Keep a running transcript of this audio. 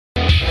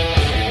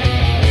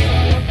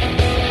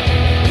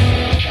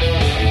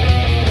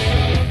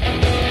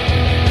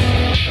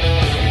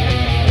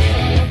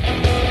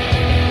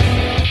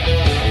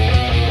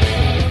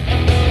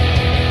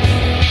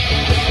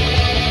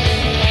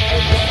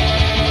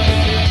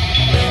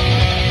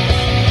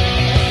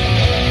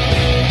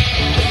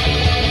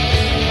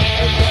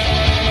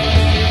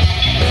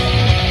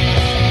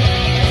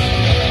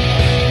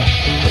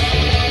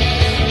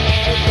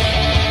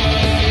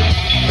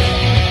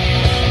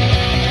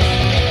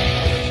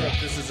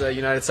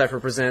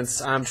Unitedcypher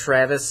presents. I'm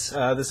Travis.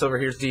 This over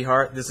here is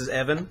DeHart. This is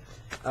Evan.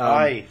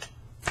 Hi.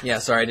 Yeah,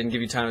 sorry I didn't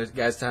give you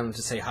guys time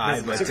to say hi.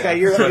 It's but, okay.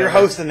 You're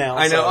hosting now.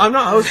 I know. So. I'm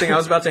not hosting. I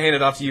was about to hand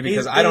it off to you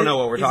because I don't know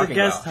what we're talking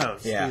about. He's a guest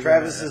host. Yeah.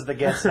 Travis is the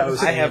guest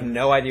host. I have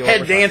no idea what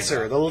Head we're dancer,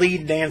 talking about. the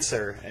lead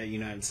dancer at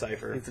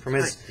Unitedcypher. From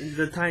He's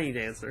the tiny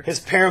dancer. his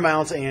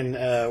Paramount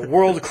and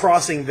World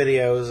Crossing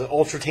videos,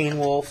 Ultra Teen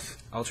Wolf.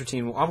 Ultra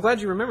Teen. I'm glad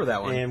you remember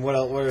that one. And what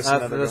are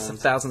some other that's ones?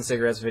 1,000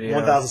 Cigarettes video.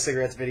 1,000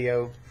 Cigarettes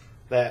video.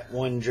 That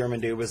one German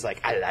dude was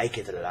like, I like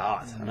it a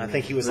lot. And I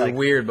think he was like...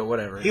 weird, but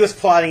whatever. He was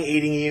plotting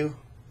eating you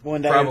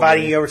one day, Probably.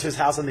 inviting you over to his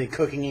house and then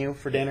cooking you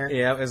for dinner.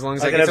 Yeah, as long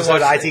as Like I an get to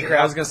watch... episode of IT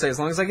Crowd. I was going to say, as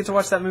long as I get to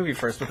watch that movie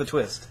first with a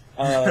twist.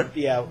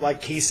 Yeah,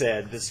 like he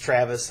said, it's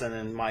Travis and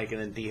then Mike and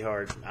then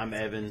DeHart. I'm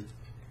Evan.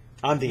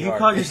 I'm DeHart. You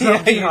call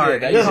yourself Yeah, you DeHart.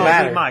 did. It doesn't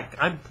matter. Mike.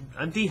 I'm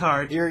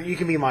DeHart. You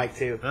can be Mike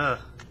too.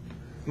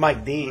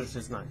 Mike D. Let's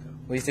just not go.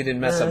 At least he didn't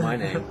mess up my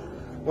name.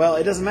 Well,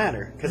 it doesn't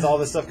matter because all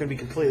this stuff can be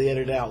completely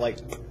edited out. Like,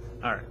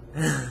 All right.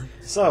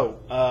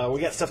 so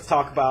we got stuff to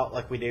talk about,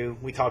 like we do.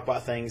 We talk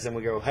about things and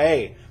we go,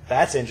 "Hey,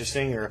 that's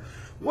interesting," or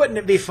 "Wouldn't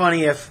it be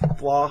funny if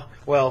blah?"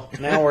 Well,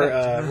 now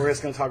we're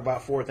just going to talk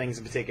about 4 things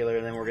in particular,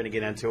 and then we're going to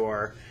get into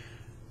our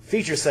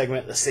feature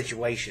segment, the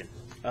situation.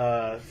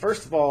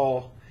 First of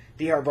all,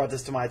 DR brought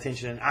this to my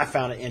attention, and I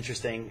found it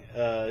interesting.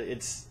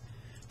 It's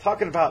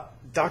talking about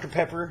Dr.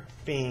 Pepper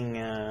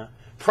being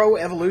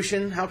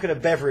pro-evolution. How could a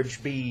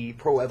beverage be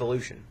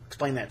pro-evolution?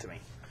 Explain that to me.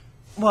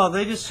 Well,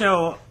 they just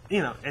show,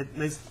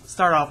 they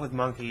start off with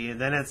monkey, and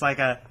then it's like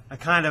a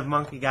kind of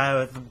monkey guy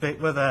with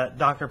a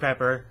Dr.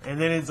 Pepper, and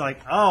then it's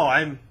like, oh,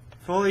 I'm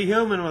fully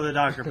human with a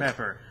Dr.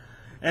 Pepper.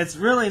 It's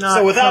really not.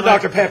 So without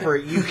Dr. Pepper,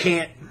 you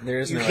can't.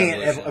 There is you no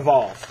can't evolution.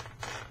 evolve.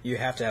 You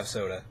have to have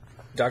soda.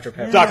 Dr.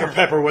 Pepper. Dr.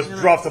 Pepper was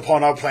dropped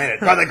upon our planet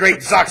by the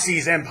great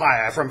Xerxes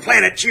Empire from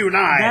planet Q9.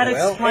 That and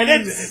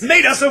explains. it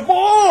made us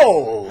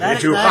evolve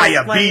into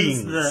higher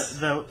explains beings.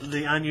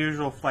 the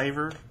unusual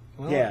flavor.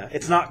 Well, Yeah,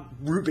 it's not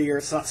root beer,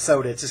 it's not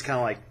soda, it's just kind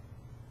of like,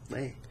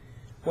 hey.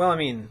 Well, I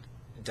mean,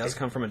 it does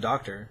come from a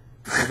doctor.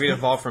 If we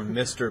evolved from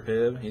Mr.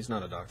 Pibb, he's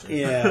not a doctor.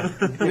 Yeah.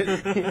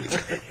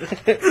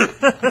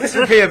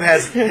 Mr. Pibb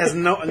has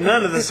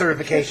none of the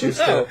certifications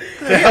No, to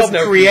he has help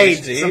no create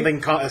PhD.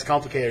 something as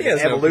complicated He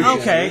as has no evolution.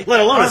 PhD. Okay. Let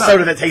alone a Hold on.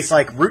 soda that tastes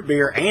like root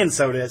beer and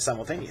soda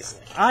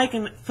simultaneously. I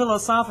can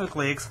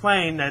philosophically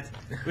explain that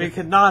we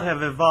could not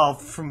have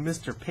evolved from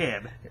Mr.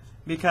 Pibb,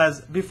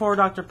 because before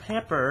Dr.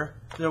 Pepper,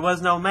 there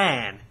was no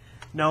man.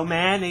 No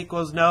man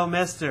equals no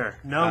Mr.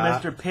 No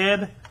Mr.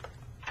 Pibb.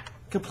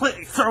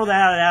 Completely throw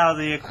that out of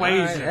the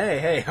equation.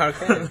 Hey,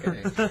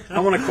 okay. I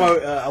want to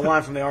quote a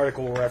line from the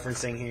article we're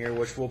referencing here,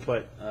 which we'll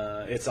put.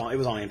 It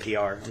was on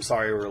NPR. I'm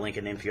sorry we're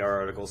linking NPR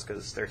articles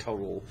because they're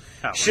total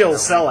shill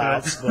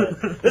sellouts.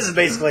 But this is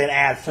basically an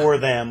ad for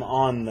them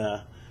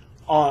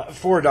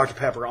for Dr.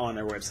 Pepper on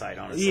their website.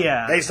 Honestly,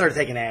 Yeah. they started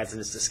taking ads and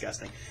it's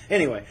disgusting.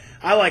 Anyway,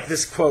 I like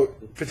this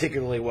quote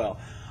particularly well.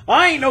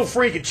 I ain't no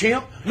freaking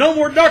chimp. No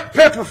more Dr.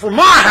 Pepper for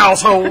my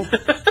household.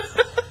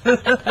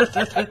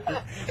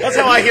 That's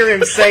how I hear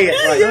him say it.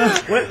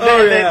 Like,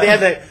 they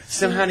had that.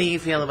 So, how do you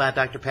feel about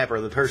Dr. Pepper?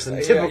 The person,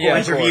 typical of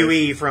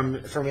interviewee from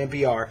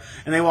NPR,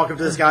 and they walk up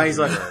to this guy. He's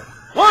like,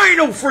 "I ain't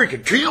no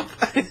freaking chimp.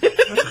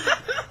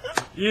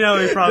 You know,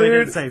 he probably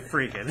didn't say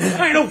freaking.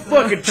 I ain't no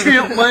fucking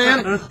chimp,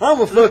 man. I'm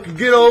a fucking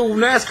good old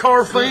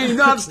NASCAR fan,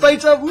 United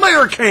States of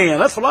America.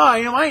 That's what I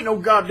am. I ain't no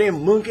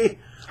goddamn monkey.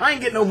 I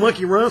ain't getting no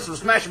monkey runs from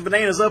smashing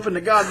bananas up in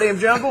the goddamn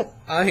jungle.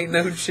 I ain't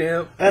no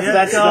chimp.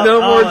 That's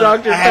no more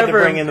Dr. Pepper. I had to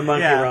bring in the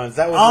monkey runs.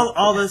 That was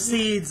all the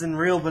seeds and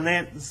real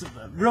bananas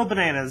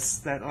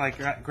that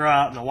like grow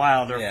out in the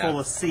wild are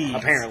full of seeds.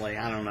 apparently.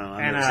 I don't know.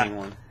 I've never seen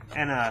one.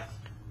 And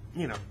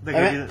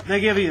they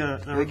give you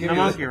the monkey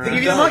runs. They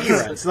give you the monkey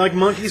runs. Like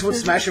monkeys would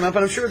smash them up,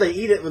 and I'm sure they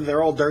eat it when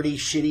they're all dirty,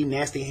 shitty,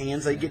 nasty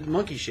hands. They get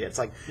monkey shit. It's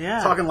like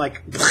talking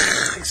like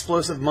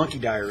explosive monkey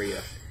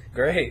diarrhea.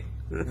 Great.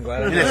 I'm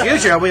glad In the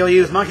future, we'll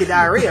use monkey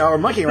diarrhea or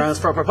monkey runs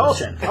for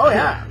propulsion. Oh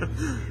yeah,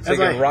 so you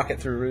can rocket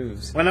through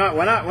roofs. When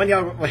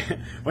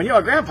you're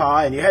a grandpa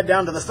and you head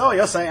down to the store,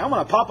 you'll say, "I'm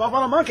gonna pop up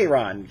on a monkey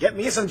run. Get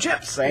me some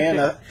chips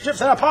and chips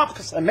and a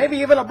pops and maybe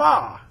even a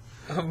bar."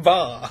 A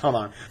bar. Hold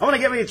on, I'm gonna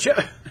get me a chip.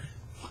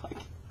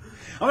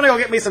 I'm gonna go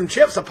get me some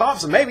chips, a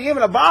pops, and maybe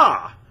even a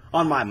bar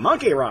on my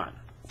monkey run.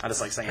 I just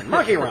like saying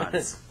monkey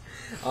runs.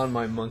 On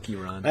my monkey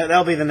run.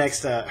 That'll be the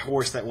next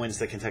horse that wins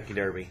the Kentucky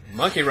Derby.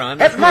 Monkey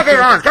run. It's Monkey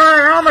Run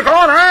coming on the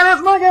corner, and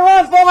it's Monkey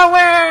Run for the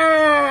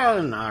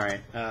win! All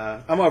right,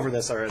 I'm over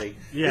this already.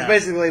 Yeah. It's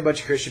basically a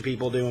bunch of Christian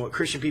people doing what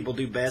Christian people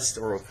do best,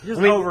 or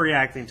Just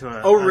overreacting to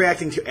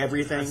overreacting to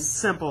everything. a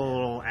simple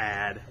little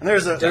ad. And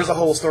there's a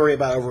whole story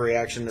about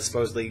overreaction that's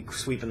supposedly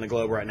sweeping the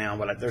globe right now,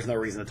 but there's no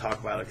reason to talk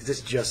about it because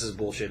it's just as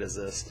bullshit as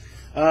this.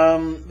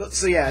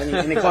 So yeah,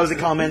 any closing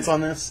comments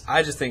on this?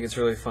 I just think it's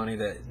really funny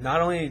that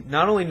not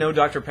only no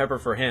Dr. Pepper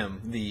for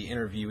him, the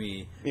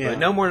interviewee, but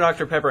no more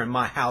Dr. Pepper in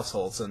my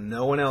household, so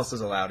no one else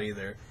is allowed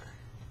either.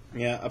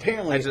 Yeah,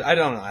 apparently. I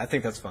don't know. I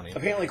think that's funny.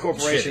 Apparently,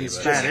 corporations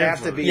Shitty, just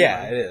have to be.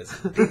 Yeah, it is.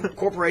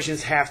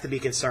 Corporations have to be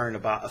concerned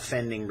about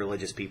offending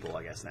religious people,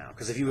 I guess now,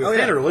 because if you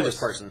offend a religious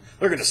person,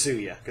 they're going to sue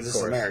you because this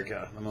is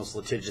America, the most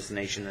litigious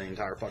nation in the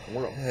entire fucking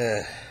world.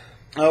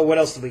 What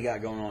else do we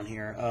got going on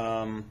here?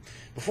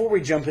 Before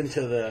we jump into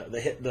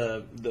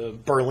the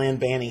Berlin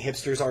banning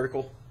hipsters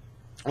article,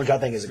 which I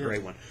think is a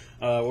great one,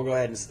 we'll go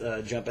ahead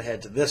and jump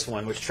ahead to this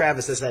one, which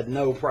Travis has had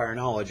no prior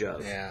knowledge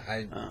of. Yeah,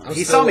 I'm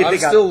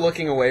still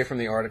looking away from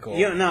the article.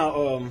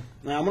 Now I'm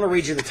going to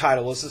read you the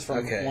title. This is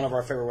from one of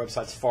our favorite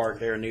websites, Fark.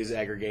 They're a news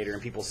aggregator,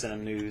 and people send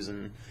them news,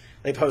 and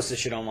they post this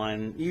shit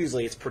online.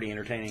 Usually it's pretty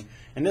entertaining.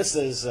 And this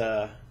is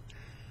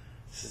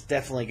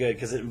definitely good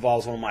because it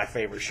involves one of my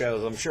favorite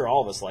shows. I'm sure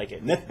all of us like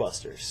it.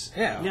 Mythbusters.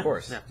 Yeah, of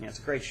course. Yeah, it's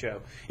a great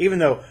show. Even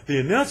though the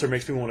announcer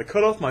makes me want to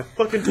cut off my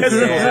fucking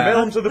testicles and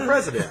mail them to the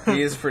president.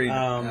 He is pretty...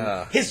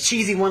 his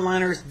cheesy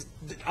one-liners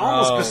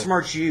almost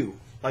besmirch you.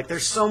 Like,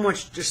 there's so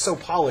much, just so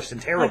polished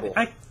and terrible.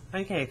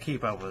 I can't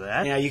keep up with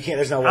that. Yeah, you can't.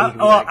 There's no way you can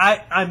be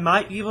I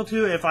might be able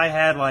to if I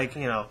had, like,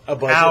 a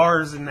budget?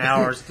 hours and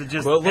hours to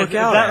just... Well, if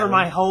that were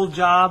my whole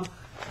job,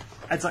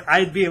 it's like,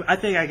 I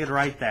think I could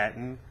write that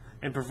and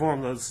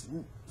perform those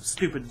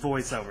stupid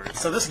voiceovers.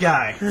 So this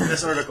guy, in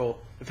this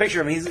article, the picture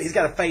of him, he's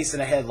got a face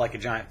and a head like a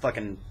giant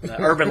fucking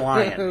urban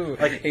lion.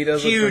 Like, he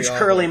does huge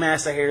curly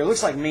mass of hair. It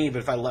looks like me, but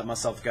if I let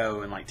myself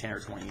go in like 10 or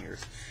 20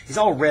 years. He's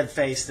all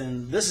red-faced,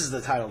 and this is the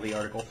title of the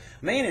article.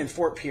 Man in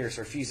Fort Pierce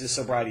refuses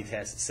sobriety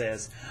test. It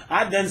says,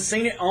 "I've done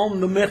seen it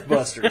on the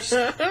Mythbusters."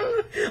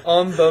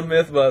 On the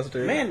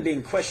Mythbusters. Man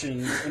being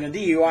questioned in a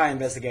DUI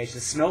investigation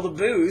smelled the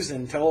booze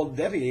and told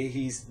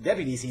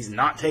deputies he's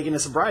not taking a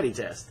sobriety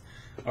test.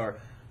 Or...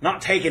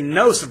 not taking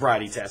no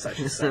sobriety test, I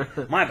should say.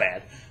 My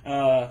bad.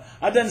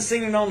 I've done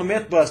seen it on the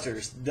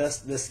Mythbusters.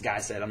 This guy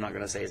said. I'm not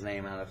going to say his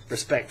name out of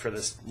respect for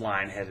this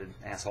lion-headed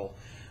asshole.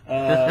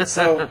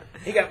 So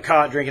he got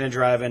caught drinking and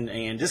driving,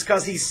 and just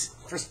because he's,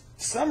 for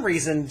some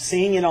reason,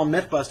 seeing it on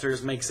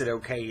Mythbusters makes it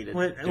okay to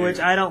Which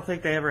I don't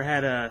think they ever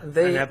had an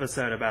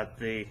episode about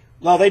the...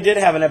 Well, they did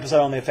have an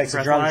episode on the effects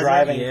of drunk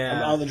driving.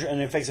 Yeah. On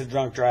the effects of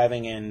drunk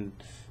driving and...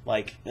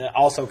 like,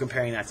 also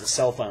comparing that to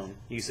cell phone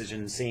usage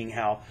and seeing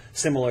how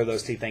similar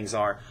those two things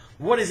are.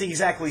 What has he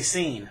exactly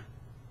seen?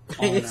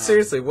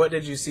 Seriously, what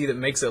did you see that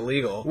makes it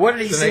legal? What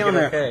did he see on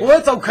there? Okay? Well,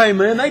 it's okay,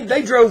 man.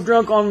 They drove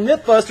drunk on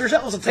Mythbusters.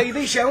 That was a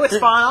TV show. It's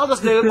fine. I'll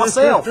just do it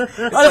myself.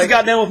 I just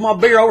got done with my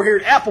beer over here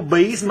at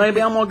Applebee's.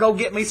 Maybe I'm going to go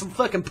get me some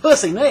fucking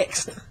pussy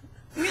next.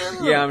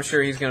 Yeah, I'm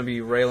sure he's going to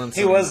be railing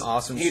some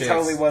awesome shit. He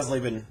totally was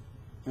leaving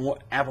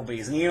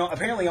Applebee's. And,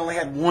 apparently he only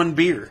had one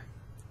beer.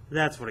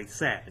 That's what he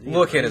said.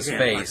 Look at his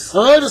face.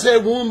 I just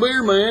had one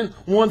beer, man.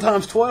 1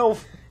 times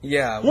 12.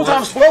 Yeah. 1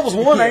 times 12 was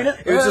 1, ain't it?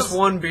 It was just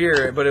one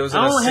beer, but it was in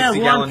a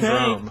 60-gallon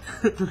drum.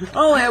 I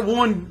only had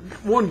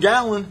one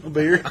gallon of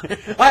beer.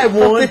 I had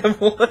one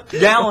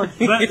gallon.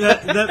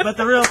 But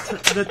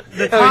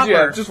the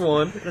topper, just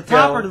one. The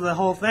topper to the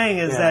whole thing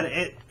is that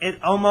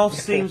it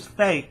almost seems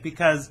fake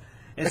because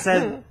it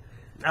said...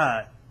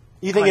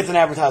 you think it's an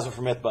advertisement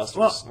for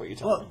Mythbusters? What you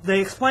telling me? They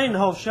explained the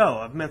whole show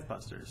of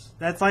Mythbusters.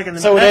 That's like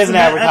so it is an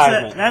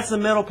advertisement. That's the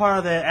middle part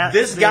of the...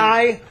 This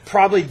guy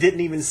probably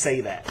didn't even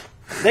say that.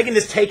 They can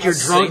just take your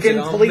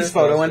drunken police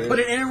photo and put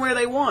it anywhere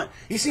they want.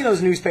 You see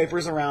those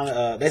newspapers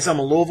around, they sell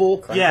them in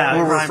Louisville,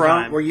 where we're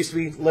from, where you used to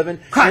be living.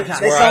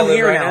 They sell them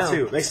here now,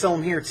 too. They sell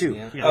them here, too.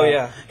 Yeah. Oh,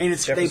 yeah. And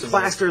they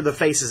plaster the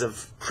faces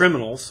of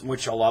criminals,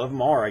 which a lot of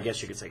them are, I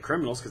guess you could say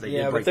criminals, because they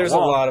did break the law. But there's a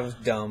lot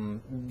of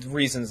dumb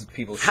reasons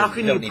people should. How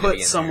can you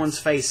put someone's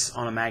face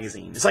on a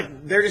magazine? It's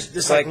like, they're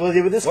just like what they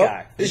did with this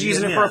guy. Just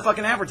using it for a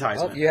fucking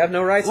advertisement. Well, you have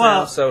no rights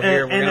now, so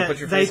here, we're going to put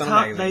your face on a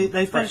magazine.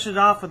 They finished it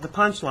off with the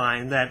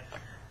punchline that...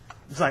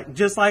 it's like,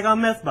 just like on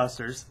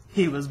Mythbusters,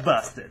 he was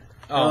busted.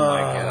 Oh my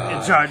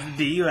god. In charge of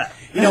DUI.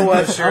 You know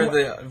what? I'm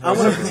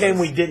going to pretend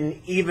we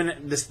didn't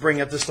even just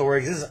bring up the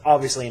story, because this is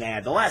obviously an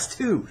ad. The last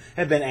 2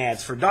 have been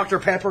ads for Dr.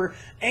 Pepper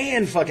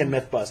and fucking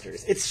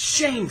Mythbusters. It's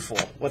shameful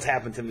what's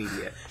happened to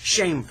media.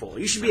 Shameful.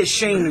 You should be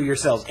ashamed of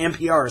yourselves,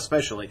 NPR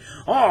especially.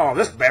 Oh,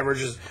 this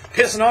beverage is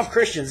pissing off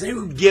Christians.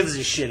 Who gives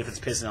a shit if it's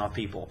pissing off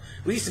people?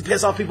 We used to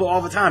piss off people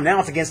all the time. Now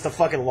it's against the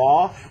fucking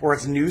law, or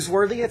it's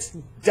newsworthy. It's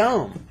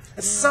dumb.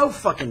 It's so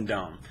fucking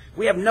dumb.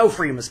 We have no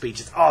freedom of speech.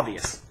 It's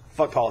obvious.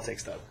 Fuck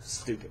politics, though.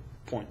 Stupid.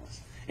 Pointless.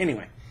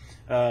 Anyway,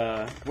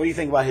 What do you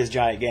think about his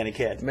gigantic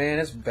head? Man,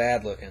 it's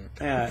bad looking.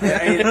 I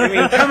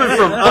mean, coming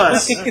from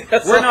us,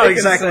 we're not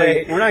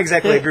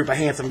exactly a group of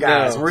handsome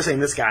guys. No. We're saying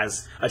this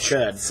guy's a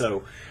chud.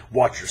 So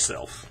watch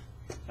yourself.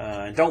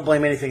 Don't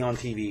blame anything on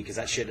TV because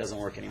that shit doesn't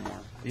work anymore.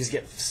 You just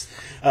get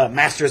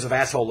masters of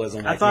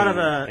assholism. I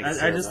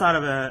just thought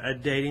of a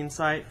dating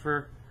site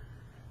for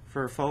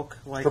folk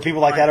like for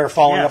people like that are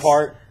falling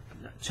apart.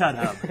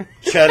 Chud-Hub.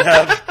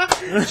 Chud-Hub.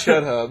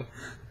 Chud-Hub.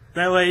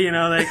 That way,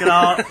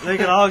 they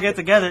could all get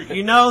together.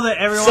 You know that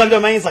everyone. Some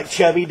domains like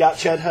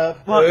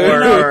chubby.chudhub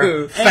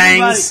or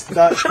fangs.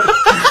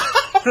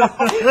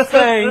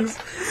 Fangs.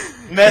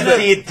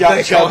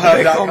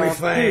 Method.chudhub.com.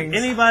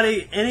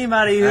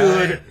 Anybody who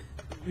would,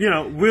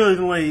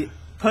 willingly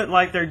put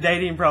like their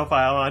dating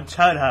profile on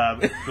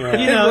Chud-Hub,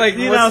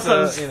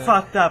 something's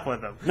fucked up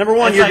with them. Number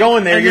one, you're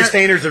going there, your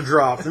standards have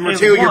dropped. Number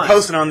two, you're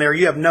posting on there,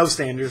 you have no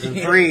standards. And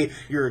three,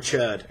 you're a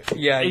chud.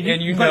 Yeah,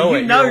 and you're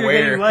getting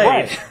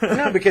laid.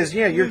 No, because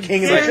you're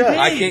king of the chuds.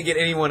 I can't get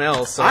anyone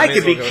else. So I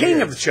could be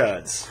king of the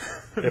chuds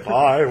if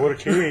I were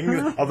king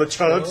of the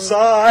chud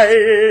side.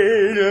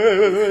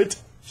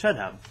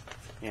 Chud-Hub.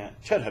 Yeah,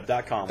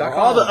 chudhub.com. Where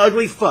all the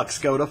ugly fucks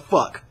go to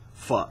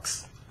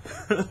fucks.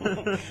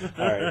 All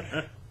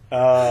right.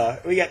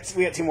 We got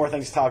 2 more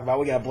things to talk about.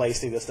 We got to blaze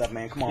through this stuff,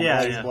 man. Come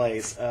on,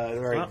 blaze.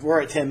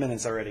 We're at 10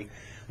 minutes already.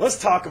 Let's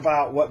talk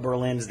about what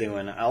Berlin's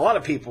doing. A lot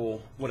of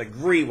people would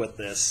agree with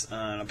this.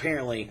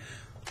 Apparently,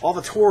 all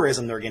the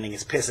tourism they're getting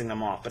is pissing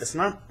them off. But it's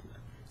not.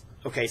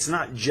 Okay, it's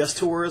not just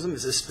tourism.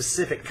 It's a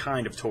specific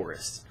kind of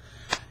tourist.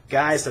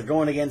 Guys, they're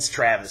going against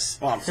Travis.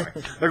 Oh, I'm sorry.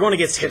 They're going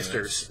against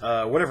hipsters.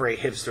 Whatever a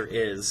hipster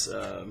is.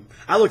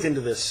 I looked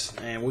into this,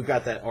 and we've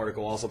got that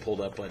article also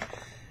pulled up, but.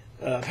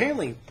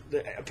 Apparently,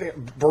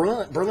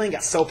 Berlin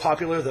got so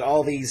popular that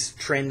all these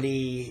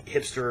trendy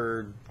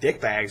hipster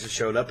dickbags just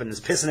showed up and is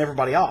pissing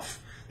everybody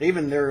off.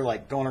 They're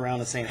like going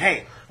around and saying,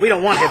 "Hey, we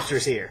don't want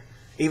hipsters here,"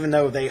 even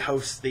though they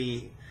host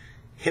the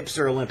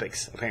Hipster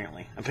Olympics.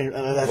 Apparently,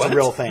 that's a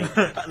real thing.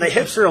 The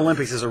Hipster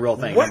Olympics is a real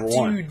thing. What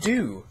do you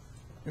do?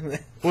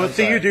 What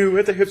do you do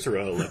at the Hipster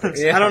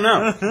Olympics? I don't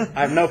know.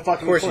 I have no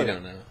fucking clue. Of course you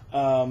don't know.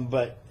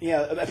 But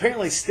yeah,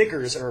 apparently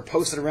stickers are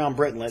posted around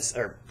Berlin that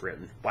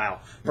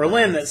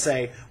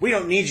say, "We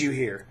don't need you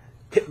here.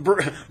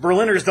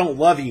 Berliners don't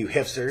love you,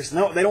 hipsters."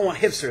 No, they don't want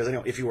hipsters. They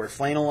don't. If you wear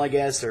flannel, I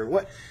guess, or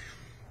what.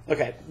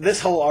 Okay,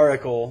 this whole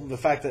article, the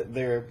fact that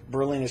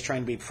Berlin is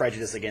trying to be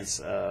prejudiced against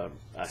a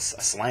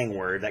slang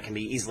word that can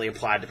be easily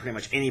applied to pretty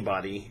much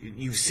anybody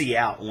you see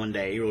out one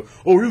day. You're like,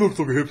 "Oh, he looks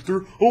like a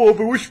hipster. Oh,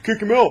 but we should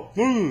kick him out."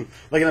 They're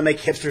going to make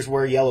hipsters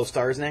wear yellow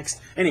stars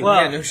next? Anyway.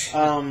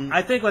 Well,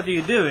 I think what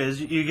you do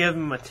is you give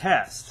them a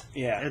test.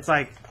 Yeah. It's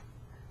like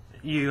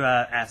you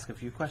ask a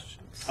few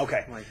questions.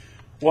 Okay.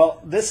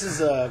 Well, this is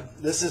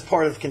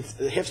part of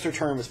the hipster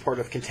term is part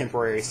of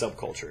contemporary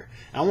subculture.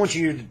 And I want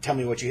you to tell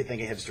me what you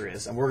think a hipster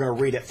is, and we're going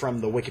to read it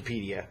from the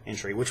Wikipedia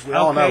entry, which we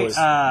all know is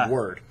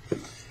word.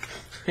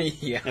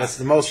 Yeah, that's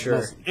the most.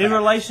 In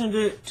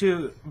relation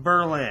to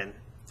Berlin,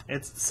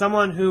 it's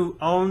someone who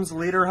owns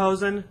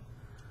lederhosen,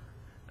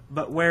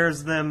 but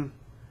wears them,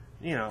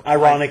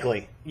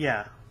 ironically.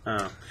 Yeah.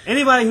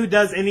 Anybody who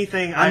does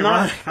anything, I'm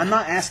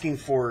not asking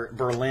for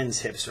Berlin's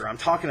hipster. I'm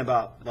talking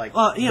about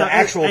the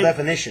actual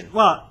definition.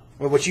 Well,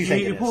 what you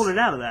think? You pulled it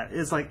out of that.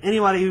 It's like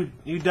anybody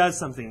who does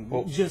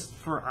something just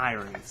for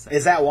irony's sake.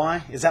 Is that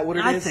why? Is that what it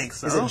is? I think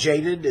so. Is it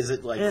jaded? Is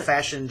it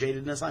fashion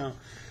jadedness? I don't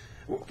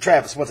know.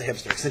 Travis, what's a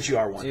hipster? Since you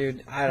are one,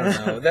 dude, I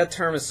don't know. That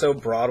term is so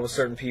broad with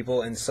certain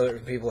people, and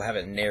certain people have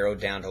it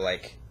narrowed down to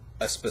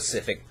a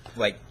specific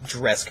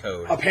dress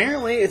code.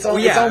 Apparently, it's on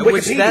Wikipedia.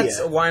 Which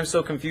that's why I'm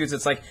so confused.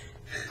 It's like.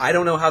 I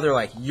don't know how they're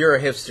like, "You're a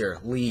hipster,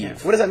 leave." Yeah.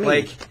 What does that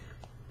mean?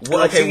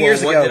 What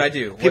did I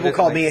do? People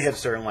called me a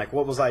hipster, and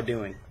what was I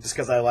doing? Just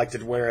because I liked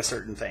to wear a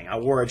certain thing. I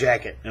wore a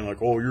jacket, and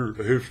 "Oh, you're a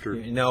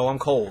hipster." No, I'm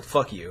cold.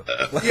 Fuck you.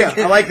 Yeah,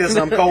 I like this,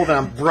 and I'm cold, and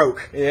I'm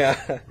broke.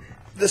 Yeah.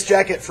 This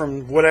jacket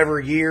from whatever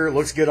year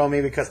looks good on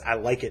me because I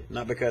like it,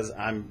 not because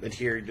I'm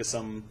adhering to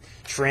some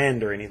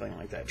trend or anything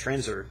like that.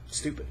 Trends are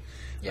stupid.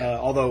 Yeah.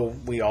 Although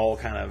we all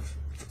kind of...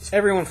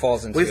 Everyone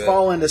falls into it. We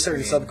fall into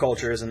certain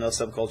subcultures, and those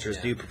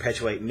subcultures do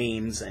perpetuate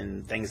memes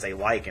and things they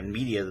like and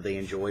media that they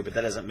enjoy, but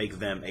that doesn't make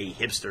them a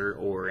hipster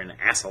or an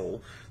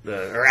asshole.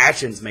 Their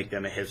actions make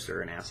them a hipster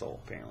or an asshole,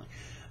 apparently.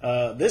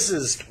 This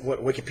is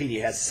what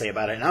Wikipedia has to say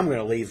about it, and I'm going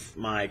to leave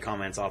my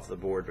comments off the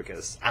board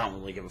because I don't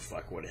really give a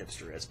fuck what a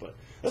hipster is, but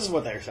this is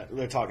what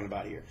they're talking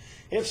about here.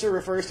 Hipster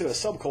refers to a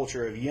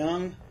subculture of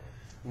young,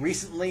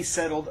 recently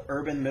settled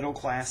urban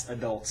middle-class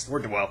adults.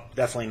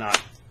 Definitely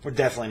not. We're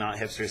definitely not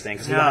hipsters then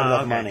because we don't have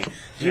enough money.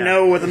 Do you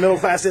know what the middle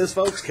class is,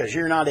 folks? Because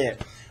you're not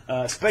it.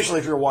 Especially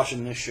if you're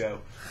watching this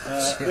show.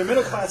 They're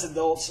middle class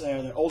adults.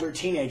 They're older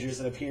teenagers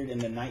that appeared in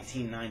the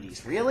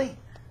 1990s. Really?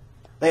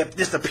 They have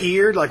just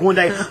appeared, like one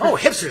day, oh,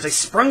 hipsters, they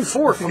sprung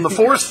forth from the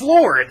forest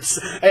floor. It's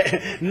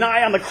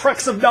nigh on the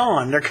crux of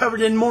dawn. They're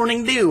covered in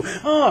morning dew.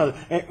 Oh,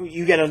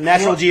 you get a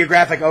National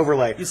Geographic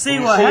overlay. You see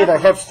what happened? The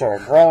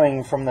hipster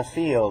growing from the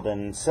field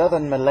in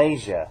southern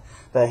Malaysia.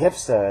 The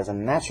hipster is a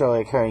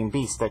naturally occurring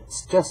beast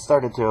that's just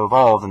started to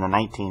evolve in the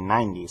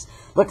 1990s.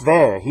 Look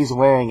there, he's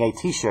wearing a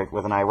t-shirt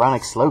with an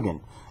ironic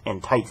slogan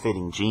and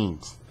tight-fitting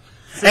jeans.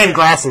 And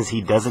glasses he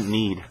doesn't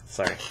need.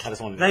 Sorry, I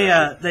just wanted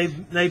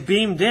to... They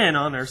beamed in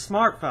on their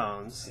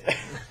smartphones.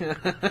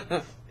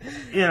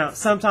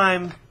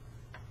 Sometime,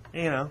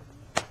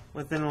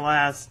 within the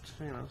last,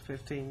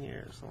 15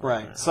 years.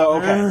 Right. Like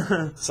so,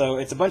 okay. So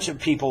it's a bunch of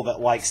people that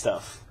like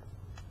stuff.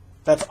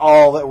 That's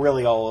all that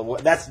really all...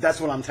 That's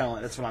what I'm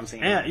telling. That's what I'm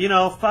seeing.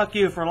 Yeah, fuck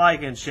you for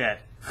liking shit.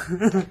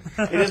 It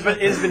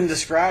has been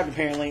described,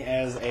 apparently,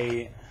 as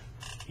a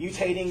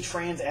mutating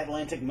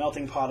transatlantic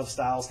melting pot of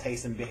styles,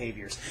 tastes, and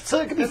behaviors. So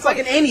it could be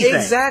fucking anything.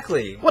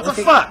 Exactly. What the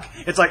fuck?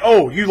 It's like,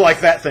 oh, you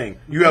like that thing.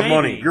 You have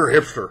money. You're a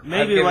hipster.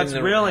 Maybe what's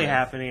really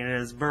happening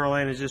is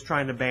Berlin is just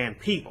trying to ban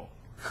people.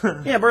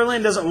 Yeah,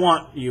 Berlin doesn't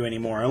want you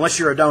anymore, unless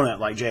you're a donut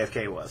like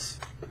JFK was.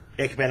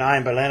 Ich bin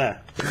ein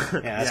Berliner.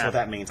 Yeah, that's what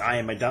that means. I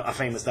am a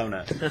famous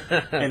donut.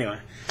 Anyway,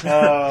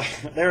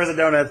 there was a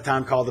donut at the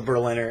time called the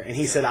Berliner, and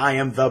he said, I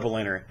am the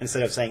Berliner,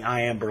 instead of saying,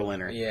 I am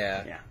Berliner.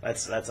 Yeah. Yeah,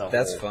 that's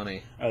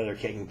funny. Other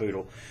kicking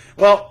boodle.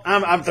 Well,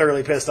 I'm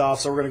thoroughly pissed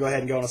off, so we're going to go ahead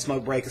and go on a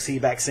smoke break. We'll see you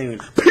back soon.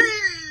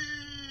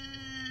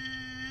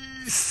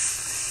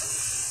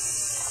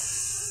 Peace!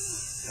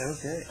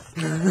 Okay.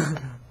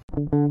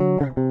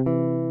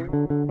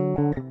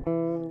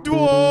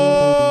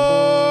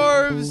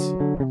 Dwarves!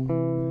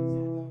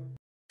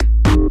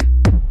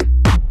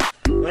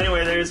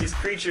 Anyway, there's these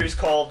creatures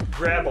called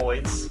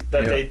graboids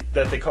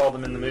that they call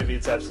them in the movie.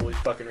 It's absolutely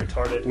fucking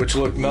retarded. Which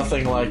look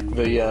nothing like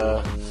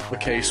the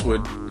case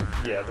would.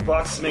 Yeah, the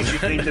box makes you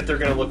think that they're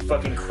gonna look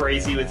fucking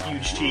crazy with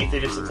huge teeth.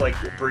 They just look like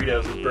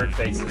burritos with bird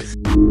faces.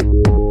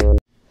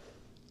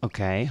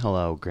 Okay,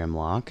 hello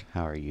Grimlock.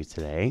 How are you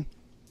today?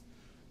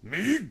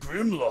 Me,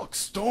 Grimlock,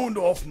 stoned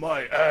off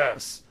my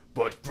ass,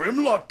 but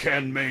Grimlock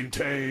can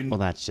maintain. Well,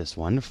 that's just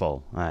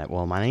wonderful. Alright,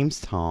 well, my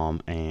name's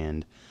Tom,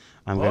 and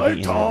I'm going to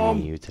be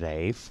interviewing you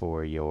today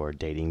for your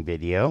dating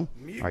video.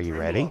 Are you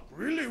ready?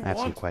 Really I have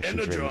some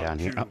questions written down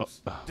here.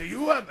 Do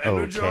you have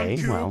energon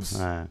cubes?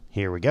 Well,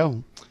 here we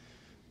go.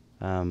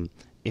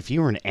 If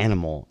you were an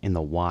animal in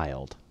the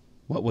wild,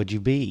 what would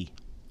you be?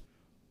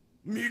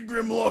 Me,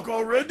 Grimlock,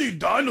 already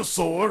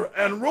dinosaur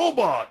and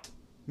robot.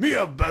 Me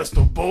have best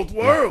of both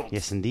worlds.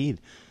 Yes,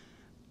 indeed.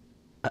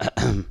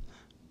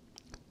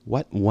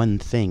 What one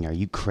thing are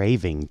you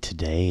craving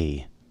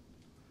today?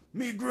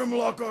 Me,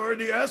 Grimlock,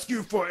 already asked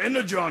you for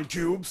energon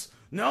cubes.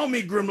 Now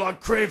me, Grimlock,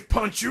 crave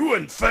punch you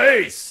in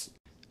face.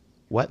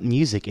 What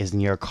music is in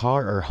your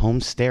car or home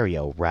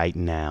stereo right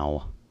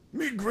now?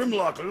 Me,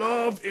 Grimlock,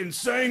 love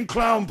Insane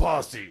Clown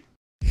Posse.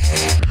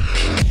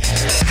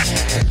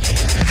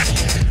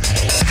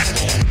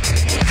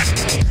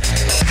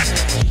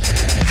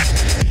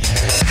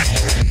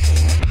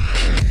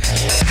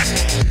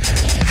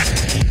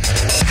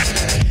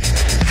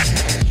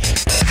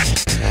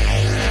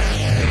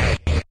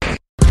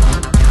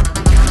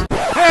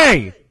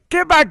 Hey,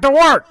 get back to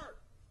work!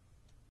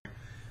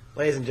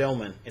 Ladies and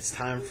gentlemen, it's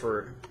time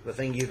for the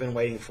thing you've been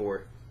waiting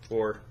for,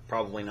 or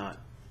probably not.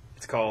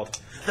 It's called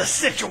The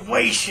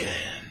Situation!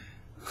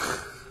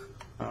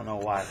 I don't know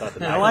why I thought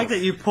I like that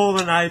you pull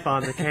the knife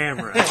on the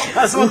camera. I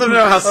just want them to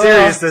know how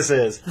serious this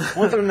is. I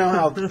want them to know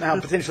how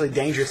potentially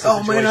dangerous this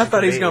situation man, I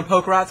thought he was can going be. to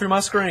poke right through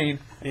my screen.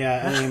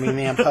 Yeah, I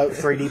mean, I'm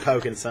 3D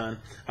poking, son.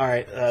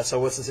 Alright, so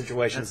what's the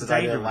situation since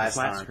I did it last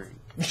time?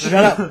 Shut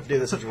up! Do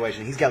the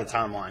situation. He's got a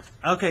timeline.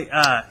 Okay,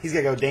 He's got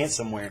to go dance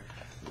somewhere.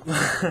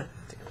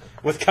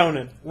 With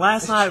Conan.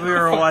 last night we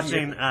were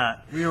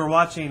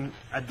watching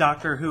a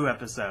Doctor Who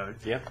episode.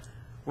 Yep.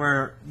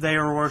 Where they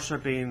were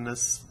worshipping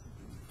this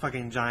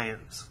fucking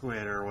giant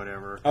squid or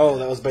whatever. Oh,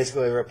 that was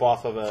basically a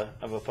rip-off of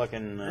a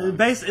fucking...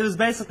 It was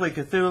basically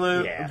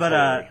Cthulhu, Yeah, but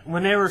totally.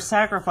 when they were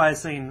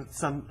sacrificing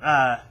some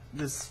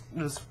this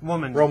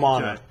woman,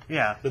 Romana. to it,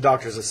 yeah, the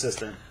doctor's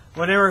assistant.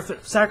 when they were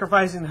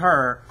sacrificing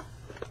her,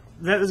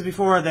 that was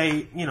before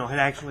they had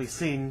actually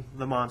seen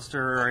the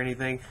monster or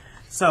anything.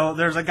 So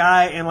there's a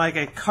guy in like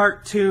a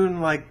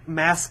cartoon like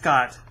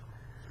mascot.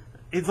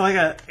 He's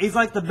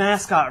like the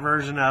mascot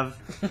version of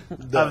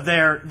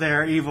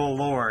their evil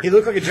lord. He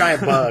looked like a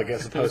giant bug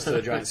as opposed to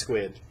a giant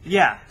squid.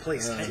 Yeah.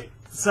 Please.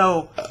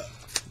 So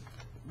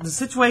the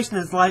situation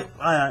is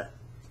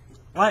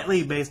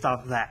lightly based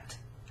off of that.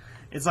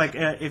 It's like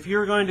if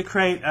you're going to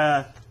create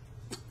a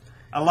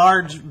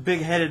large,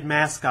 big-headed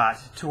mascot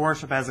to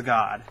worship as a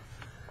god,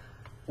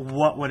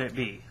 what would it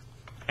be,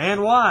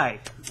 and why?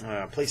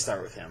 Please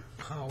start with him.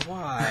 Oh,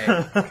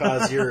 why?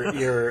 Because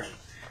you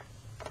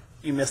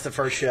missed the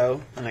first show,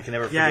 and I can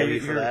never forgive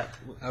you for that.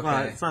 Okay.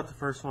 Well, it's not the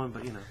first one,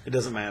 but It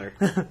doesn't matter.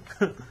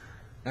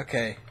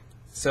 Okay.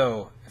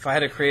 So, if I had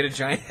to create a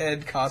giant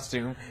head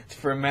costume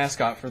for a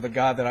mascot for the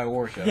god that I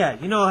worship. yeah,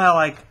 you know how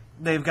like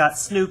they've got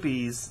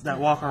Snoopies that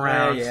walk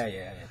around.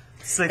 Yeah.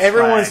 Six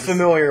Everyone's Flags.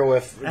 familiar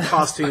with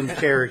costume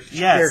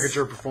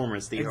caricature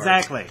performance. DeHart.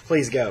 Exactly.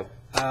 Please go.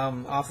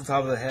 Off the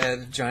top of the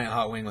head, giant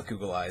hot wing with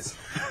Google eyes.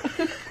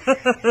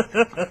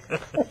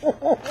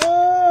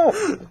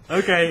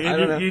 Okay, I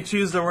don't know. and you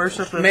choose to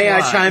worship this May I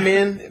lie. chime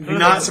in? Do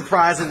not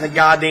surprise in the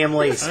goddamn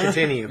least.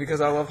 Continue.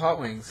 Because I love hot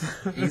wings.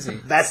 Easy.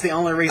 That's the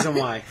only reason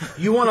why.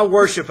 You want to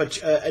worship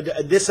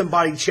a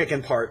disembodied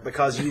chicken part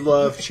because you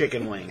love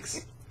chicken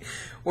wings.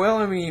 Well,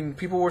 I mean,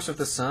 people worship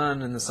the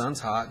sun, and the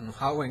sun's hot, and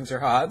hot wings are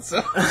hot,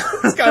 so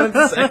it's kind of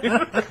the same.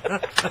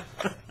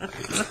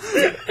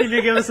 Can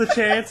you give us a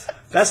chance?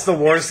 That's the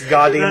worst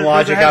goddamn Does it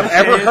logic have I've a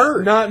ever chance?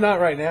 heard. Not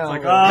right now.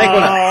 Like, but Make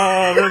one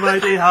oh, the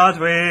mighty hot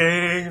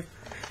wing.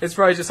 it's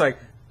probably just like...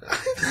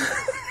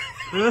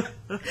 it's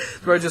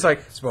probably just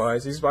like,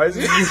 spicy,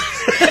 spicy.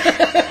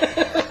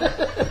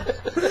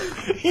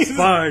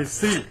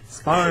 Spicy,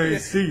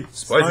 spicy,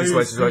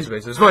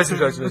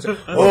 Spicy.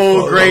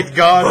 Oh, great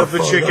God of the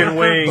chicken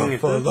wing.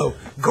 Buffalo,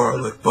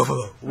 garlic,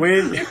 buffalo.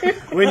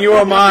 When you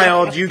are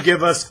mild, you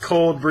give us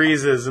cold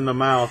breezes in the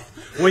mouth.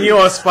 When you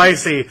are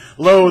spicy,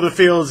 lo, the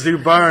fields do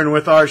burn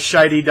with our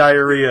shitey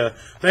diarrhea.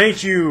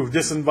 Thank you,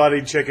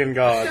 disembodied chicken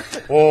god.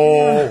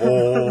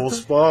 Oh,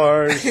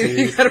 spicy.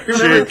 You gotta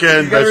remember-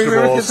 chicken, you gotta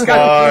remember vegetable, this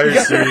guy-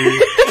 spicy.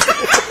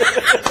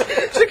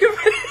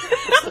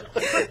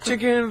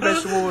 Chicken,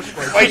 vegetable,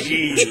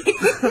 spicy.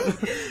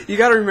 You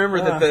gotta remember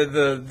that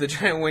the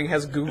giant wing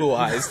has Google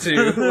eyes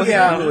too. Like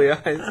Yeah. googly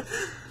eyes.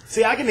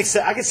 See, I can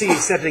see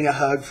accepting a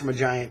hug from a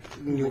giant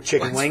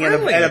chicken It's wing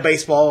friendly. at a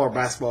baseball or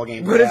basketball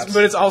game. But perhaps.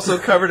 it's also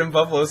covered in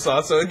buffalo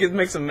sauce, so it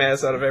makes a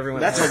mess out of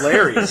everyone. That's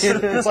hilarious.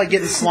 It's like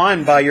getting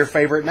slimed by your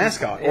favorite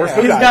mascot or Yeah.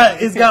 food item.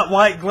 He's got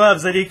white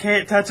gloves that he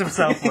can't touch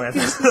himself with.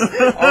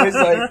 always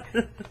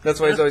like.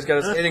 That's why he's always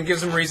got. And it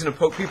gives him reason to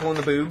poke people in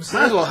the boobs.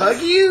 Might as well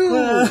hug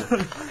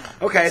you.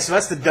 Okay, so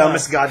that's the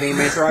dumbest goddamn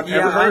answer I've Yeah,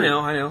 ever heard.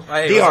 I know. It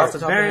was DeHart. off the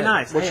top of Very my head.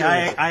 nice. What's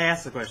Hey, your- I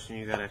asked the question.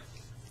 You gotta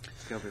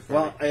go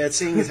before. Well,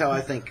 seeing as how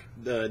I think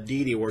the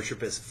deity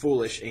worship is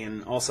foolish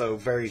and also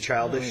very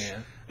childish, Oh, yeah.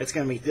 it's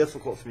going to be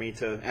difficult for me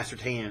to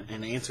ascertain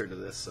an answer to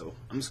this. So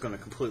I'm just going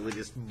to completely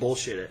just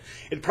bullshit it.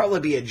 It'd probably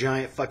be a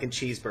giant fucking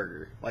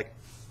cheeseburger, like,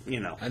 you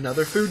know.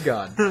 Another food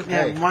god.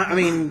 Yeah, Hey. I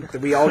mean,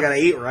 we all got to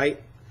eat,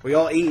 right? We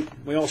all eat,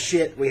 we all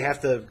shit. We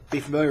have to be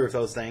familiar with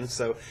those things.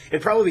 So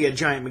it'd probably be a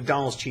giant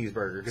McDonald's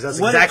cheeseburger because that's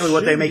What it exactly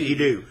what they should make be. you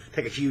do: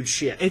 take a huge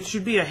shit. It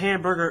should be a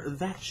hamburger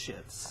that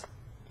shits.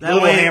 That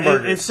Little way,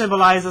 hamburgers. it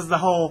symbolizes the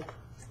whole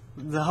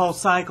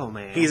cycle,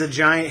 man. He's a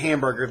giant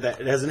hamburger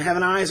that doesn't have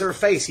an eyes or a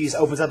face. He just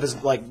opens up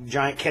his like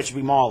giant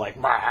ketchupy maw,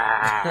 like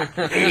 "Bah,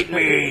 eat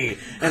me,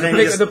 and then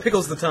he just, The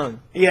pickle's the tongue.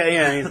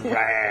 yeah, he's,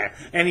 "Bah,"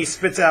 and he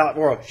spits out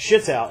or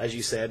shits out, as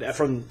you said,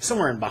 from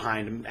somewhere in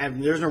behind him.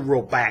 And there's no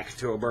real back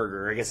to a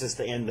burger. I guess it's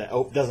the end that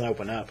doesn't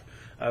open up,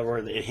 where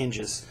it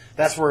hinges.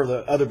 That's where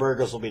the other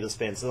burgers will be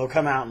dispensed. So they'll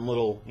come out in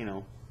little,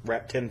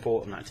 wrap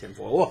tinfoil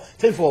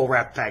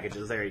wrap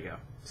packages. There you go.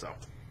 So,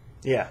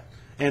 yeah.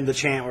 And the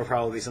chant will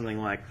probably be something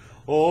like,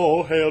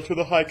 "Oh, hail to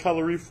the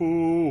high-calorie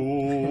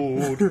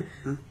food.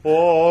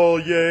 Oh,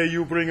 yay,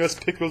 you bring us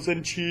pickles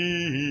and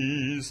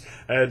cheese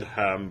and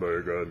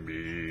hamburger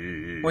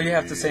meat. Well, you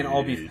have to say an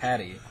all beef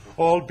patty.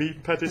 All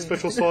beef patty,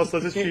 special sauce,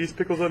 lettuce, cheese,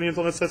 pickles, onions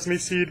on a sesame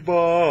seed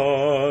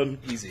bun."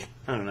 Easy.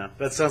 I don't know.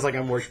 That sounds like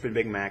I'm worshiping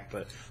Big Mac,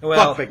 but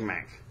Well- fuck Big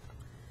Mac.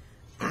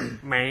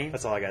 man.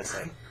 That's all I gotta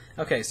say.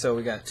 Okay, so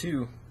we got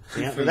two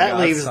Yeah, food that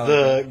gods leaves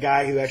solid. the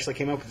guy who actually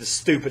came up with this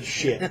stupid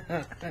shit.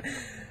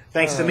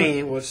 Thanks to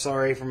me. Well,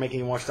 sorry for making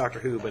you watch Doctor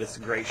Who, but it's a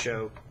great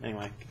show.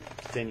 Anyway,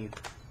 continue.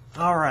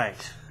 All right.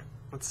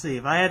 Let's see.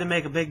 If I had to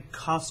make a big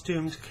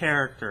costumed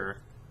character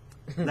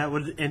that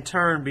would in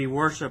turn be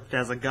worshipped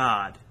as a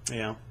god,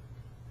 Yeah.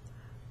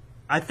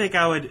 I think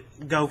I would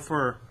go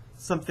for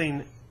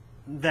something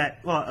that,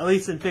 well, at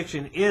least in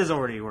fiction, is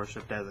already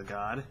worshipped as a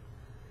god.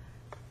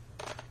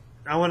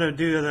 I want to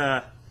do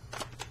the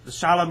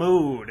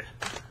Shalamud,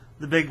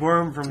 the big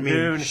worm from I mean,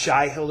 Dune.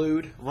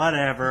 Shai-Halud.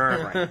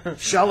 Whatever.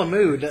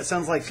 Shalamud. That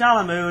sounds like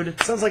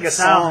Shalamud. sounds like a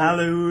song.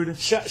 Shalamud.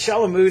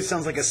 Shalamud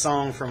sounds like a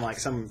song from like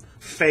some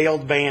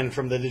failed band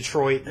from the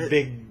Detroit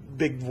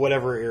big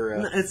whatever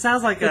era. It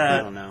sounds like I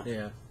a. don't know.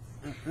 Yeah.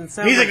 It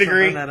sounds Music like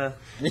degree. something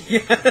that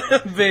Yeah.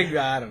 Big,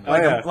 I don't know. Oh,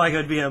 yeah. like it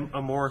would be a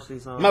Morrissey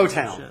song.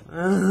 Motown. Shit.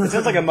 It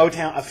sounds like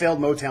a failed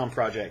Motown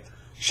project.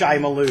 Shai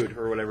Malud,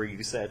 or whatever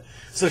you said.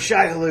 So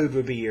Shai Halud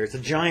would be here. It's a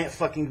giant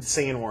fucking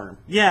sandworm.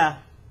 Yeah.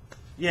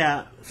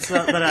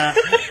 So, but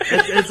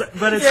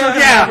it's still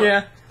gonna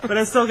Yeah. but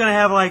it's still gonna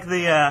have like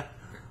the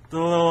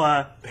little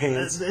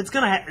Hands. It's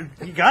gonna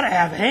you gotta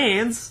have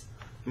hands.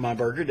 My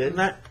burger did.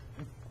 That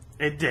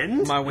it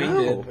didn't. My wing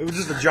No, did. it was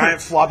just a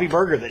giant floppy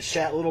burger that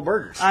shat little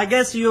burgers. I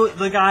guess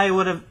the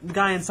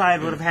guy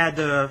inside would have had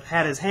to have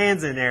had his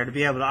hands in there to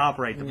be able to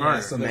operate the Yeah,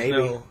 burger. so there's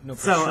Maybe. no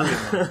So-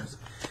 protruding arms.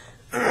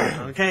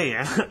 Okay,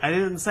 I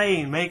didn't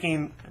say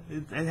making.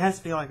 It has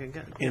to be like a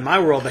gun. In my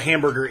world, the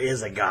hamburger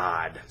is a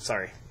god.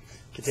 Sorry.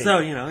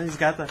 Continue. So he's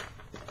got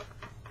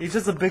He's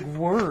just a big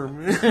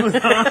worm. He's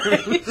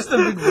just a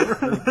big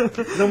worm.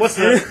 Then what's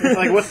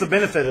the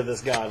benefit of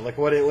this god? Like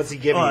what's he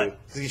give you?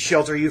 Does he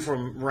shelter you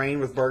from rain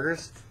with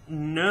burgers?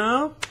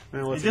 No. He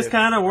He just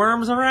kind of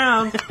worms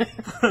around.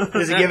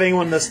 Does he give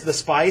anyone the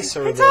spice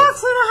or He the?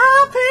 talks in a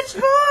high-pitched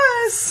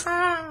voice.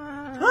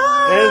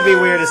 It would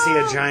be weird to see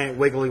a giant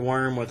wiggly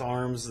worm with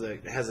arms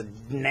that has a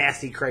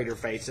nasty crater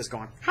face just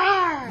going.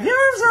 Hi. The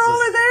worms are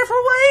only there for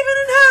waving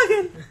and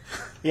hugging.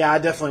 Yeah, I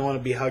definitely want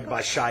to be hugged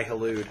by Shai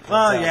Halud.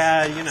 Well,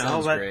 yeah, you know,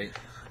 Sounds but great.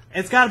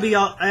 it's got to be. It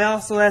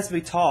also has to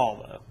be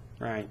tall, though.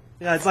 Right.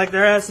 Yeah, it's like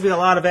there has to be a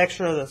lot of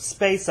extra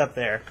space up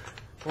there,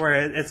 where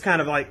it's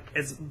kind of like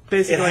it's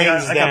basically It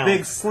hangs like down. a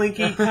big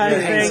slinky kind of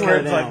It hangs thing where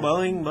it's down. like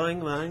boing,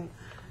 boing, boing.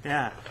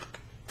 Yeah.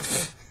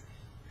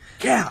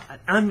 Yeah,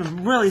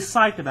 I'm really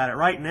psyched about it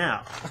right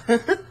now.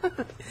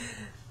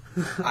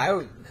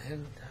 I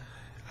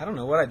don't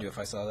know what I'd do if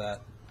I saw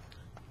that.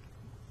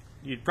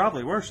 You'd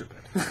probably worship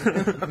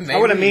it. Maybe, I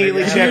would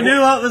immediately If check. you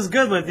knew what was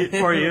good with it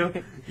for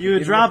you, you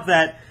would drop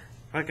that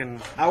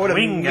fucking I would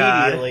wing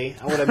god.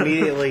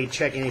 immediately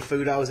check any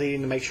food I was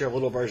eating to make sure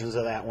little versions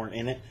of that weren't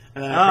in it,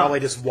 and then I'd Oh. probably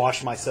just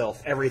wash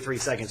myself every 3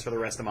 seconds for the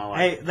rest of my life.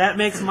 Hey, that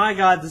makes my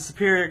god the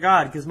superior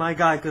god, because my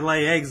god could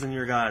lay eggs in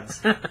your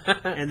gods.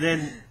 And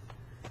then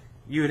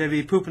you would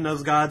be pooping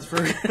those gods for...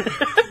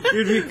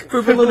 you'd be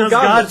pooping Little those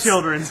god goblets.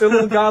 children. They're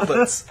little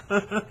goblets.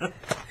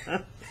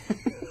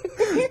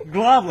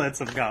 Globlets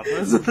of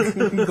goblets.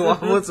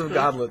 Globlets of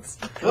godlets.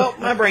 Well,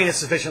 my brain is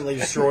sufficiently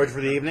destroyed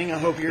for the evening. I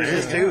hope yours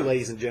is too,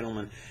 ladies and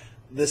gentlemen.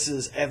 This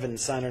is Evan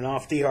signing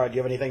off. DeHart, do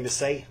you have anything to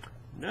say?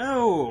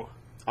 No.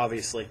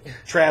 Obviously.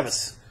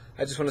 Travis.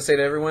 I just want to say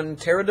to everyone,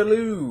 Terra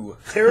Delou.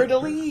 Terra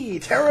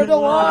Delee. Terra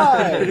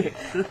Delai.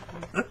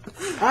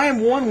 I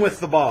am one with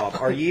the Bob.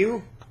 Are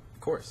you?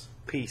 Of course.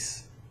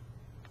 Peace.